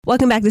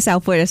Welcome back to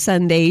South Florida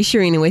Sunday.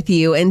 Sharina with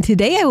you. And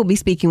today I will be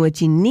speaking with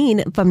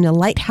Janine from the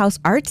Lighthouse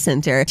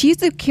ArtCenter. She's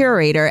the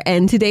curator,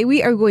 and today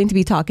we are going to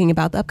be talking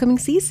about the upcoming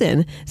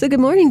season. So good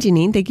morning,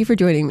 Janine. Thank you for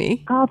joining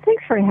me. Oh,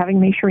 thanks for having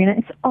me, Sharina.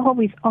 It's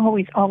always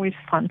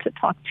fun to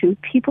talk to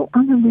people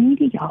on the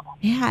radio.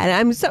 Yeah, and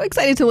I'm so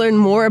excited to learn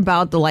more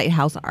about the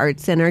Lighthouse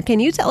ArtCenter. Can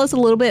you tell us a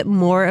little bit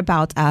more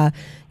about,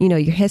 your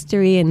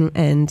history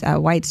and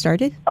why it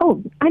started?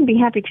 Oh, I'd be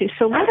happy to.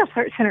 So Lighthouse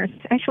ArtCenter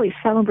is actually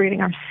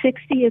celebrating our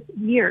 60th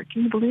year.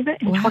 Can you believe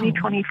it? In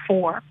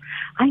 2024.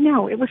 I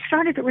know. It was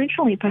started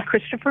originally by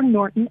Christopher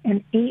Norton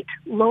and 8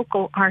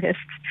 local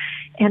artists.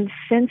 And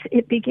since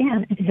it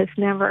began, it has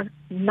never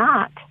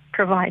not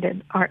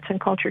provided arts and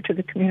culture to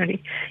the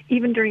community.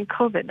 Even during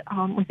COVID,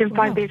 within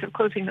 5 days of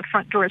closing the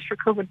front doors for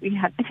COVID, we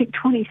had, I think,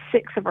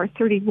 26 of our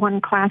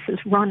 31 classes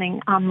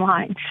running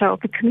online. So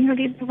the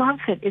community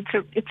loves it. It's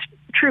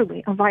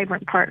truly a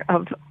vibrant part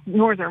of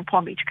northern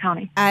Palm Beach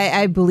County.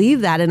 I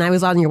believe that, and I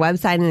was on your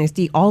website and I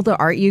see all the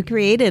art you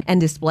created and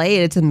display.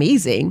 It's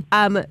amazing.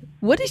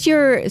 What does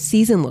your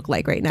season look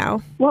like right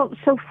now? Well,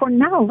 so for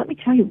now, let me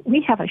tell you,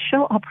 we have a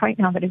show up right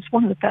now that is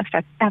one of the best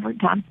I've ever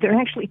done. There are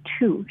actually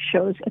 2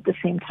 shows at the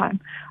same time.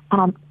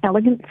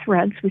 Elegant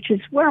Threads, which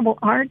is wearable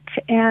art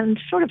and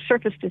sort of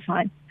surface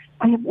design.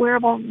 I have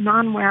wearable,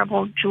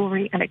 non-wearable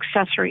jewelry and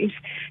accessories.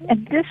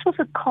 And this was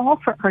a call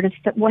for artists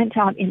that went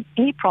out in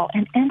April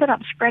and ended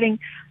up spreading,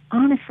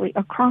 honestly,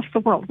 across the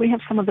world. We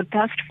have some of the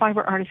best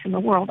fiber artists in the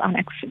world on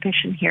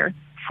exhibition here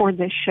for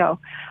this show.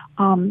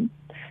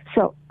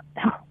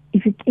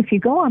 If you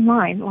go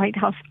online,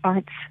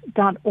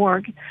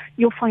 lighthousearts.org,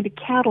 you'll find a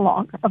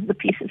catalog of the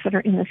pieces that are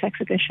in this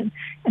exhibition.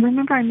 And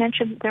remember, I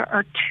mentioned there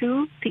are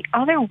 2. The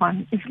other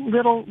one is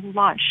Little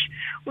Lush.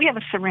 We have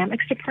a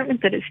ceramics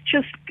department that is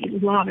just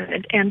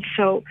beloved. And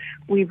so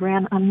we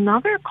ran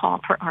another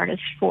call for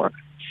artists for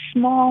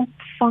small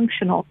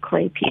functional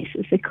clay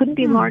pieces. They couldn't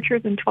be larger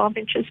than 12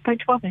 inches by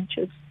 12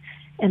 inches.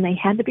 And they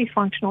had to be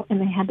functional, and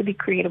they had to be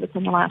created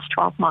within the last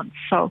 12 months.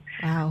 So,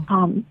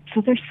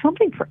 so there's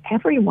something for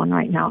everyone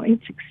right now.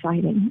 It's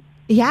exciting.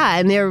 Yeah,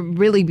 and they're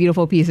really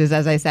beautiful pieces,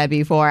 as I said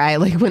before. I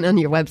went on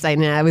your website,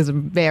 and I was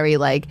very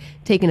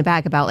taken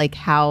aback about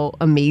how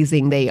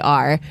amazing they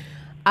are.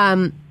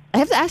 I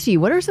have to ask you,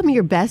 what are some of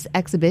your best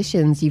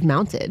exhibitions you've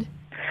mounted?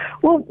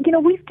 Well,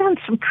 we've done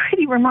some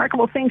pretty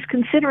remarkable things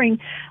considering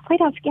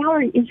Lighthouse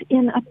Gallery is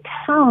in a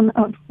town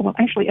of,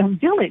 actually a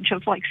village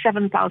of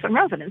 7,000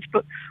 residents.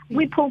 But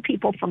we pull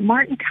people from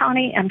Martin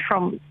County and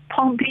from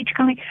Palm Beach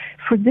County.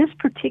 For this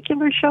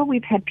particular show,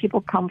 we've had people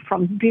come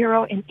from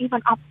Vero and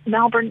even up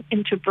Melbourne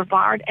into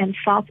Brevard and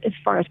south as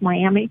far as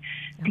Miami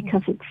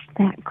because it's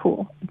that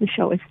cool. The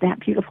show is that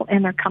beautiful,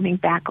 and they're coming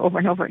back over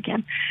and over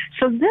again.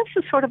 So this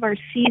is sort of our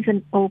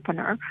season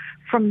opener.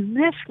 From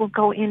this, we'll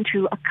go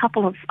into a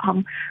couple of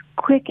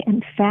quick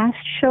and fast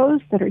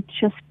shows that are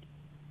just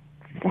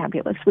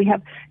fabulous. We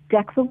have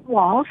Deck the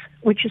Walls,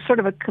 which is sort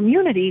of a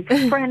community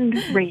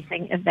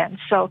friend-raising event.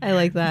 So I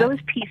like that. Those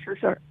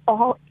pieces are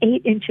all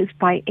 8 inches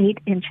by 8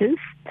 inches.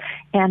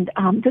 And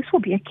this will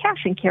be a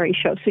cash and carry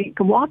show. So you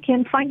can walk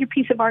in, find your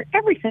piece of art.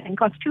 Everything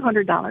costs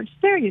 $200.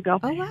 There you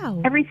go. Oh,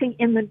 wow. Everything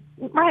in the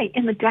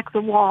Deck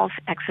the Walls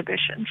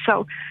exhibition.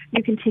 So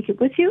you can take it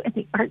with you, and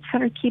the Art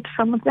Center keeps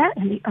some of that,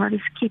 and the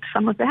artists keep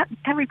some of that.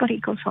 Everybody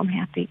goes home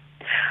happy.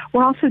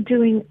 We're also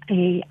doing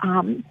a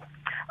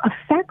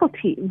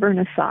faculty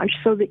vernissage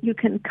so that you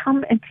can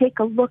come and take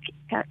a look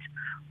at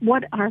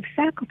what our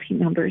faculty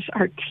members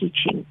are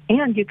teaching.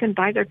 And you can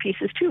buy their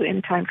pieces, too,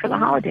 in time for the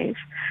holidays.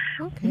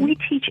 Okay. We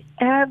teach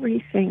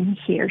everything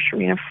here,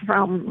 Sharina,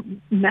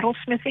 from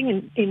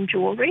metalsmithing in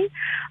jewelry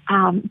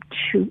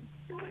to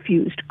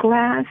fused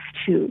glass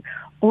to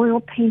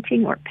oil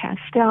painting or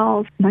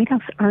pastels,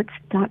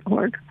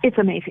 lighthousearts.org. It's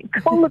amazing.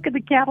 Go look at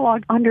the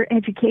catalog under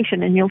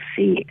education and you'll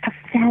see a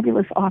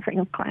fabulous offering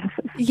of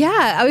classes.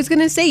 Yeah, I was going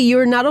to say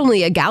you're not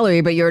only a gallery,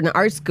 but you're an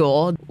art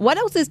school. What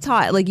else is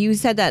taught? You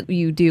said that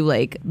you do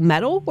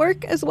metal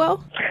work as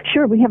well?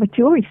 Sure, we have a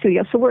jewelry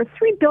studio. So we're a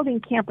 3-building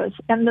campus,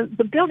 and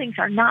the buildings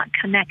are not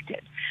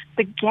connected.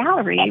 The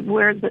gallery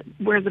where the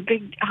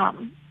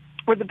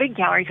big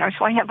galleries are.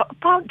 So I have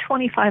about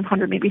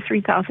 2,500, maybe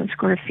 3,000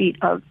 square feet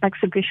of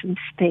exhibition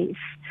space.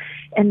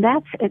 And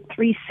that's at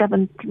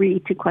 373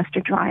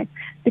 Tequesta Drive.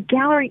 The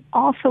gallery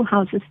also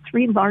houses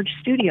 3 large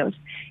studios.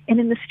 And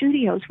in the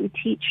studios, we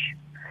teach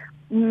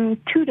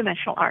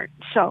 2-dimensional art.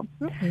 So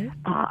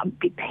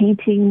be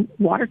painting,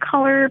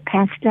 watercolor,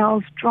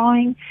 pastels,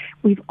 drawing.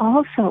 We've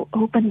also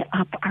opened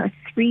up our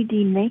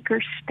 3D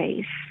maker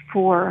space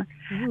for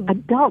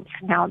adults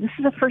now. This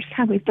is the first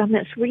time we've done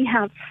this. We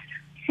have,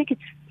 I think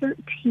it's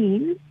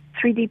 13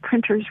 3D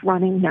printers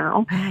running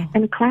now,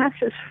 and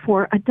classes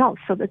for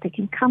adults so that they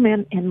can come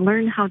in and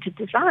learn how to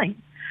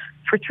design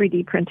for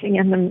 3D printing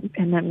and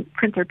then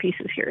print their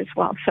pieces here as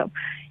well. So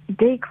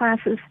day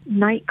classes,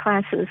 night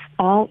classes,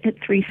 all at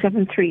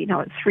 373.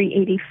 Now at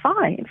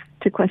 385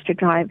 Tequesta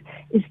Drive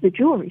is the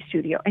jewelry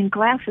studio, and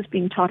glass is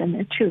being taught in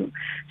there too.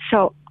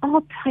 So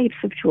all types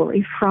of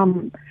jewelry,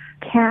 from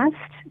cast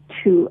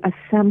to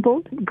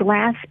assembled.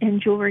 Glass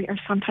and jewelry are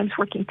sometimes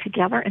working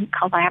together and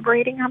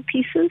collaborating on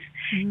pieces.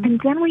 Mm-hmm.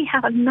 And then we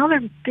have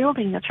another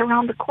building that's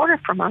around the corner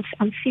from us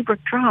on Seabrook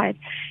Drive,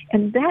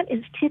 and that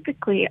is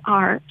typically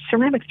our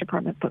ceramics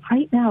department. But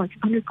right now it's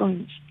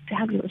undergoing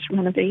fabulous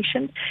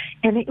renovation,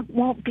 and it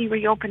won't be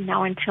reopened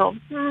now until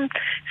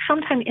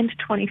sometime into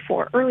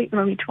 24, early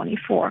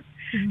 24.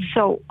 Mm-hmm.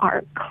 So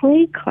our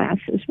clay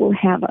classes will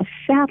have a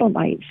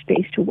satellite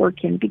space to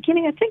work in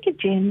beginning, I think, in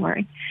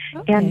January.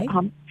 Okay.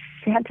 And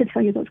sad to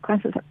tell you, those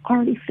classes are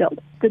already filled.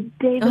 The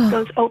day that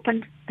those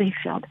opened, they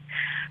filled.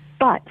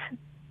 But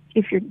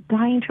if you're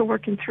dying to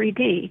work in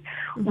 3D,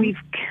 mm-hmm. we've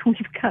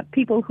got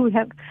people who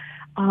have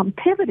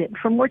pivoted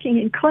from working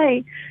in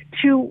clay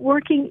to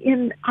working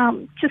in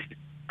just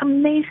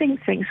amazing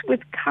things with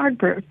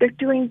cardboard. They're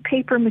doing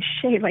paper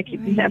mache like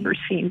you've never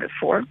seen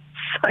before.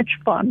 Such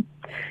fun.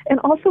 And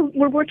also,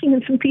 we're working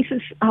in some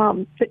pieces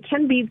that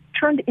can be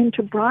turned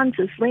into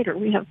bronzes later.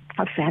 We have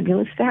a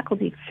fabulous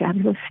faculty,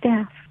 fabulous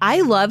staff.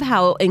 I love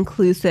how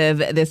inclusive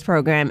this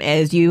program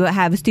is. You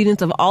have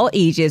students of all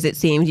ages, it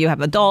seems. You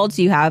have adults,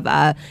 you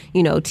have,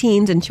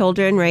 teens and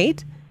children,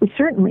 right? We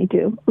certainly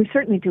do.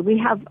 We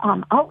have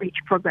outreach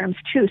programs,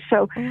 too.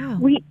 So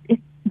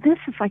this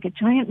is like a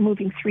giant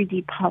moving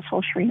 3D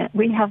puzzle, Sharina.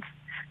 We have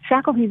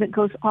faculty that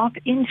goes off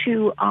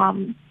into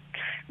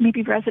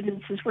maybe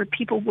residences where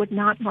people would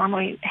not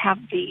normally have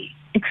the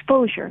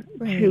exposure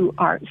to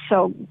art.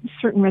 So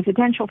certain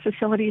residential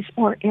facilities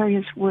or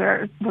areas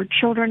where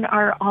children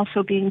are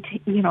also being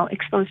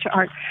exposed to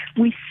art.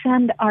 We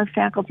send our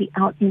faculty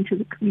out into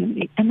the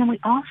community. And then we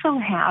also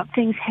have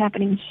things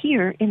happening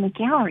here in the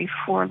gallery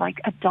for like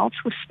adults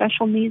with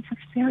special needs.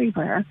 It's very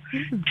rare.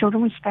 Mm-hmm.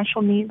 Children with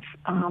special needs,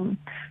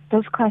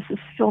 those classes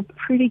fill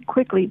pretty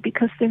quickly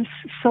because they're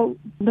so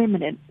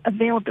limited.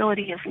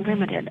 Availability is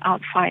limited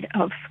outside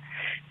of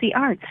the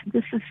arts.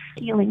 This is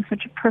Healing,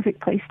 such a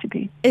perfect place to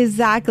be.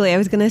 Exactly. I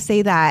was going to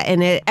say that.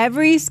 And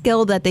every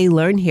skill that they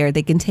learn here,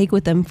 they can take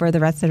with them for the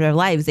rest of their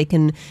lives. They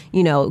can,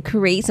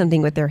 create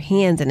something with their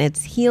hands, and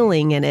it's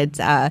healing, and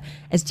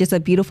it's just a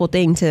beautiful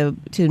thing to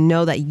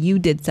know that you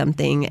did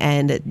something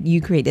and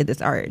you created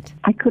this art.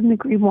 I couldn't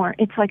agree more.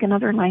 It's like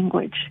another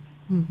language,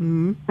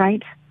 mm-hmm.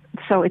 right?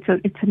 So it's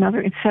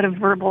another, instead of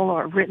verbal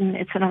or written,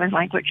 it's another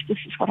language. This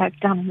is what I've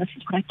done, and this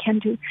is what I can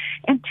do.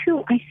 And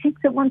two, I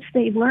think that once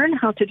they learn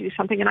how to do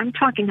something, and I'm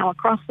talking now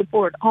across the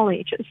board, all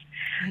ages,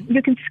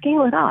 you can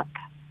scale it up.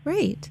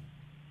 Right.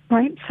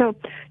 Right? So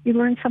you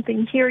learn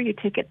something here, you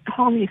take it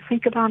home, you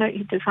think about it,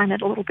 you design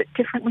it a little bit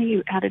differently,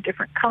 you add a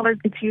different color.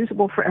 It's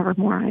usable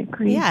forevermore, I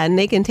agree. Yeah, and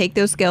they can take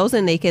those skills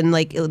and they can,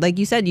 like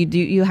you said,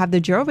 you have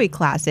the jewelry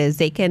classes.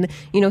 They can,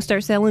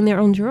 start selling their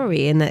own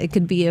jewelry, and it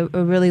could be a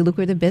really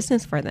lucrative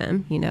business for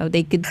them.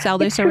 They could sell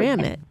their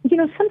ceramic.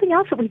 Something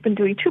else that we've been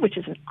doing, too, which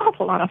is an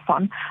awful lot of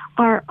fun,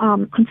 are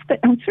on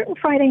certain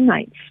Friday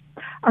nights,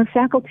 our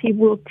faculty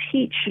will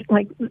teach,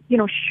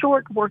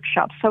 short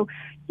workshops. So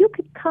you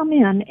could come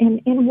in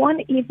and in one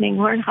evening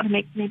learn how to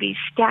make maybe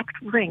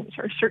stacked rings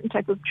or a certain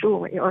type of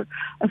jewelry or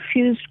a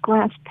fused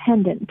glass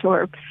pendant,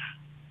 or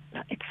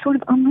it's sort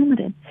of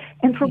unlimited.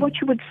 And for what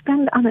you would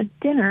spend on a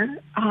dinner,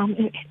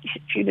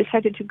 if you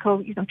decided to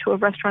go, to a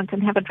restaurant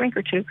and have a drink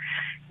or two,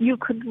 you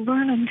could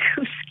learn a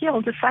new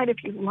skill, decide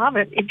if you love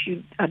it. If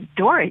you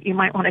adore it, you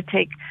might want to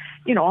take,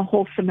 a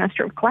whole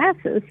semester of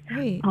classes.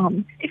 Right.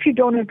 If you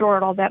don't adore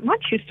it all that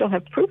much, you still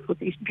have proof with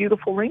these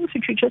beautiful rings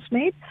that you just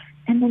made,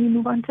 and then you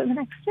move on to the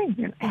next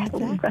thing.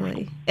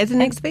 Exactly. It's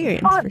an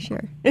experience for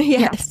sure.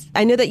 Yes.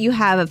 Yeah. I know that you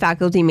have a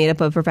faculty made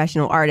up of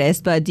professional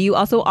artists, but do you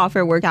also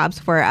offer workshops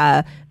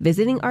for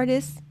visiting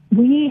artists?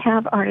 We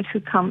have artists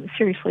who come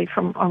seriously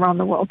from around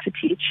the world to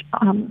teach.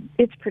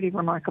 It's pretty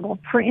remarkable.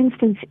 For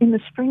instance, in the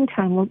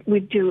springtime,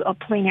 we do a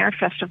plein air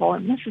festival,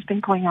 and this has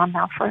been going on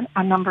now for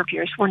a number of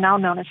years. We're now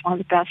known as one of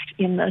the best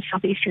in the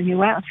southeastern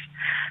U.S.,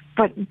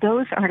 but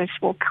those artists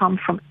will come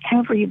from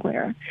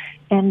everywhere,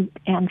 and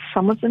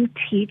some of them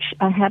teach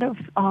ahead of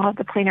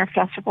the plein air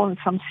festival, and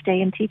some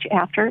stay and teach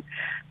after.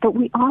 But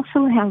we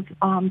also have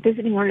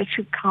visiting artists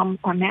who come,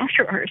 or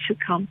master artists who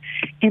come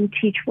and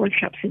teach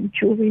workshops in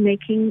jewelry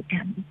making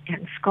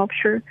and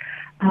sculpture,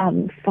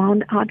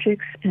 found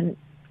objects, and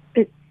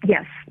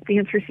yes, the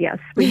answer is yes.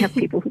 We have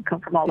people who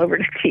come from all over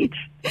to teach,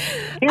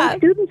 and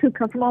students who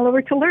come from all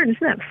over to learn. Isn't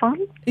that fun?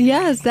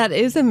 Yes, that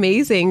is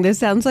amazing. This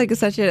sounds like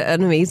such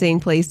an amazing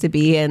place to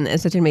be and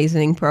such an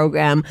amazing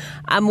program.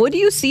 What do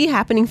you see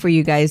happening for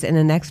you guys in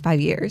the next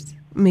 5 years,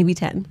 maybe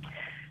 10?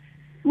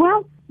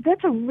 Well,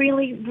 that's a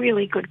really,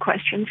 really good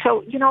question.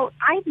 So,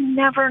 I've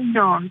never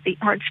known the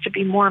arts to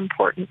be more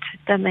important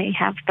than they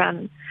have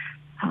been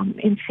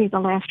in, say, the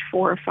last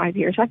 4 or 5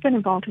 years. I've been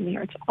involved in the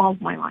arts all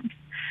of my life.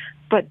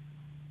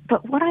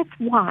 But what I've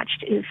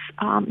watched is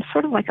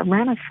sort of like a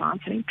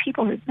renaissance. I mean,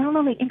 people are not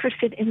only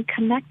interested in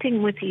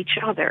connecting with each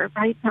other,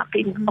 right, not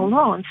being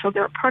alone, so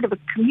they're a part of a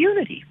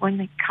community when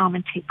they come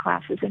and take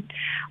classes. And,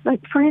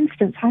 like, for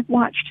instance, I've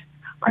watched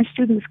our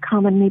students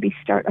come and maybe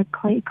start a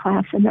clay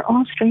class, and they're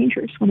all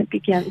strangers when it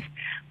begins.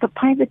 But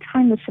by the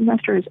time the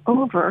semester is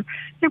over,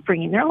 they're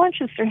bringing their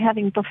lunches, they're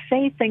having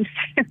buffet things,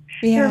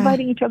 they're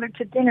inviting each other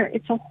to dinner.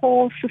 It's a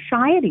whole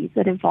society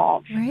that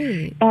evolves.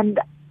 Right. And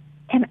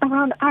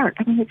around art,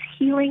 I mean, it's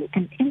healing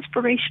and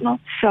inspirational.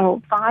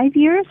 So 5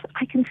 years,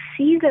 I can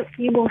see that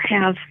we will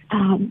have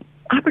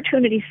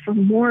opportunities for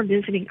more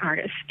visiting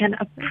artists and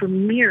a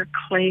premier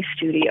clay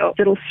studio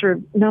that'll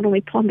serve not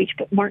only Palm Beach,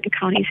 but Martin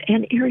counties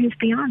and areas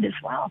beyond as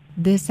well.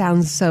 This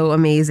sounds so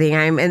amazing.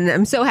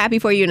 I'm so happy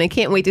for you, and I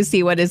can't wait to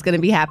see what is going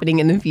to be happening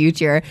in the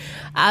future.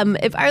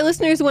 If our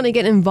listeners want to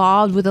get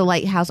involved with the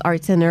Lighthouse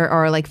Art Center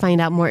or like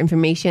find out more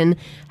information,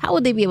 how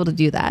would they be able to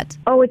do that?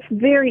 Oh, it's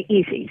very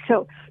easy.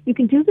 So you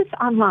can do this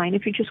online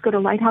if you just go to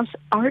Lighthouse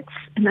Arts,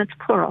 and that's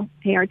plural,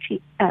 ARTS,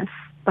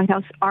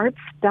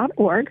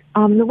 lighthousearts.org.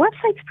 The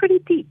website's pretty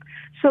deep,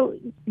 so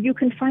you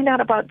can find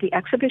out about the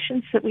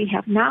exhibitions that we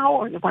have now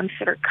or the ones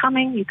that are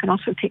coming. You can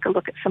also take a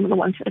look at some of the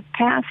ones that have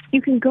passed.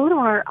 You can go to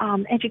our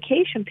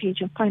education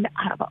page and find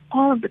out about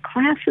all of the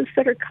classes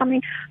that are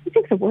coming. I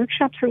think the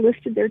workshops are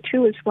listed there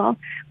too as well.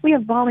 We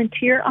have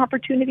volunteer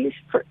opportunities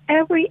for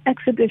every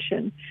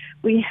exhibition.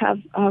 We have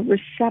a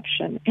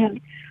reception, and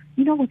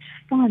you know what's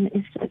fun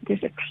is that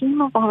there's a team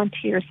of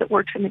volunteers that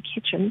works in the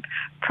kitchen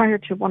prior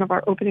to one of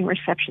our opening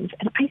receptions,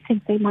 and I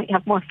think they might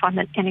have more fun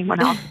than anyone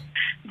else.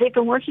 They've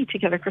been working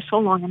together for so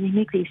long, and they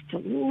make these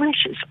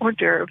delicious hors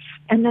d'oeuvres,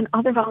 and then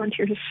other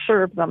volunteers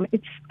serve them.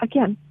 It's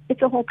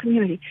a whole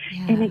community,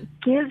 and it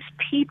gives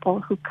people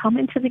who come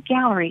into the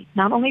gallery,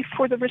 not only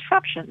for the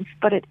receptions,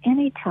 but at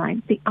any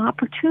time, the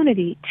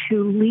opportunity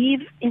to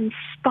leave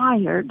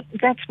inspired.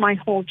 That's my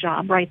whole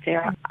job right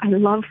there. I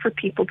love for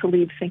people to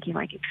leave thinking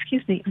like,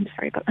 excuse me, I'm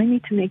sorry, but I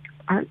need to make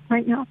art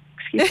right now.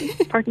 Excuse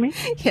me, pardon me?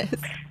 Yes.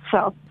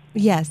 So.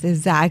 Yes,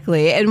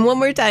 exactly. And one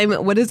more time,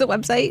 what is the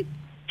website?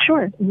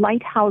 Sure,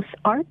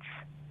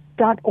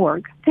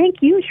 lighthousearts.org.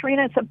 Thank you,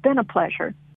 Sharina. It's been a pleasure.